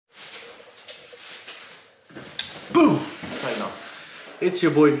Boom! It's like, no. It's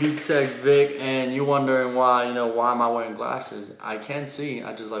your boy VTech Vic, and you're wondering why, why am I wearing glasses? I can see,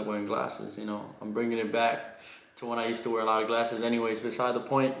 I just like wearing glasses, I'm bringing it back to when I used to wear a lot of glasses. Anyways, beside the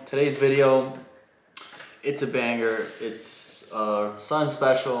point, today's video, it's a banger. It's something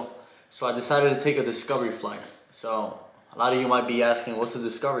special. So I decided to take a discovery flight. So a lot of you might be asking, what's a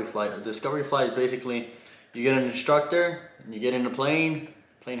discovery flight? A discovery flight is basically, you get an instructor, and you get in the plane.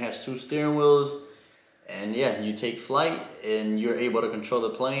 Plane has 2 steering wheels, and yeah, you take flight, and you're able to control the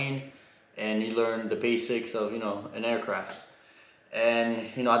plane, and you learn the basics of, an aircraft.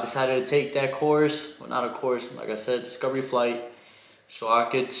 And, I decided to take that course, well, not a course, like I said, discovery flight, so I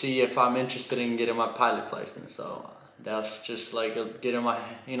could see if I'm interested in getting my pilot's license. So that's just like getting my,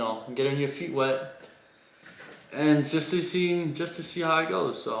 getting your feet wet, and just to see how it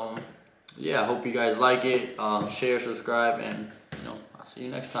goes. So yeah, I hope you guys like it. Share, subscribe, and I'll see you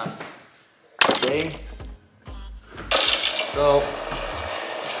next time. Okay. So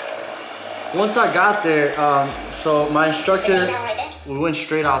once I got there, so my instructor, we went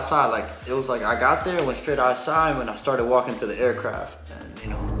straight outside. Like, it was like I got there, went straight outside, when I started walking to the aircraft,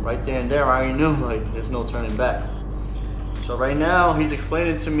 and right there and there, I already knew, like, there's no turning back. So right now, he's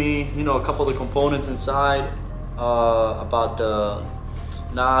explaining to me, a couple of the components inside, about the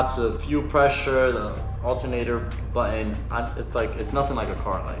knots, the fuel pressure, the alternator button. It's nothing like a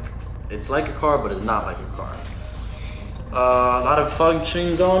car. Like, it's like a car, but it's not like a car. A lot of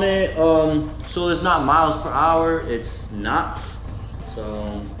functions on it. So it's not miles per hour, it's knots.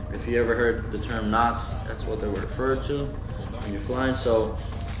 So if you ever heard the term knots, that's what they were referred to when you're flying. So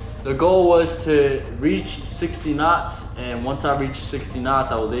the goal was to reach 60 knots, and once I reached 60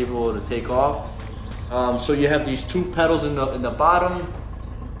 knots, I was able to take off. So you have these 2 pedals in the bottom.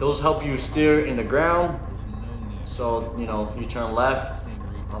 Those help you steer in the ground. So you turn left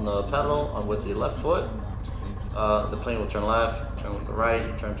on the pedal with your left foot. The plane will turn left, turn with the right,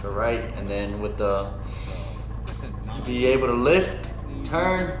 you turn to the right, and then to be able to lift,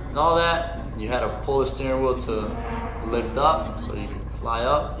 turn, and all that, you had to pull the steering wheel to lift up, so you can fly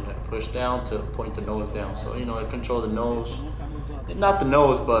up. You had to push down to point the nose down. So it controls the nose, not the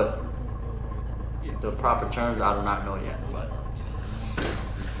nose, but the proper terms I do not know yet. But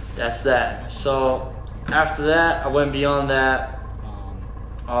that's that. So after that, I went beyond that.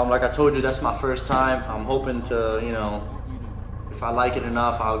 Like I told you, that's my first time. I'm hoping to, if I like it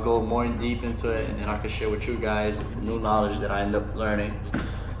enough, I'll go more in deep into it, and then I can share with you guys the new knowledge that I end up learning.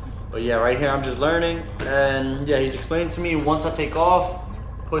 But yeah, right here I'm just learning, and yeah, he's explaining to me, once I take off,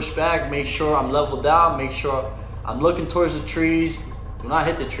 push back, make sure I'm leveled out, make sure I'm looking towards the trees. Do not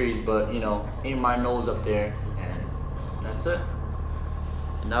hit the trees, but aim my nose up there, and that's it.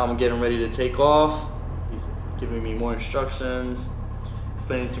 And now I'm getting ready to take off. He's giving me more instructions,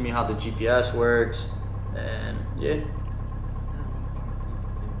 explaining to me how the GPS works, and yeah.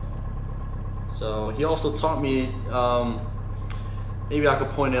 So he also taught me, maybe I could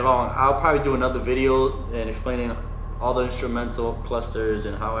point it on. I'll probably do another video and explaining all the instrumental clusters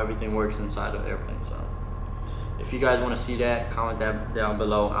and how everything works inside of the airplane. So if you guys want to see that, comment that down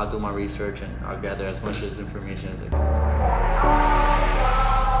below. I'll do my research, and I'll gather as much information as I can.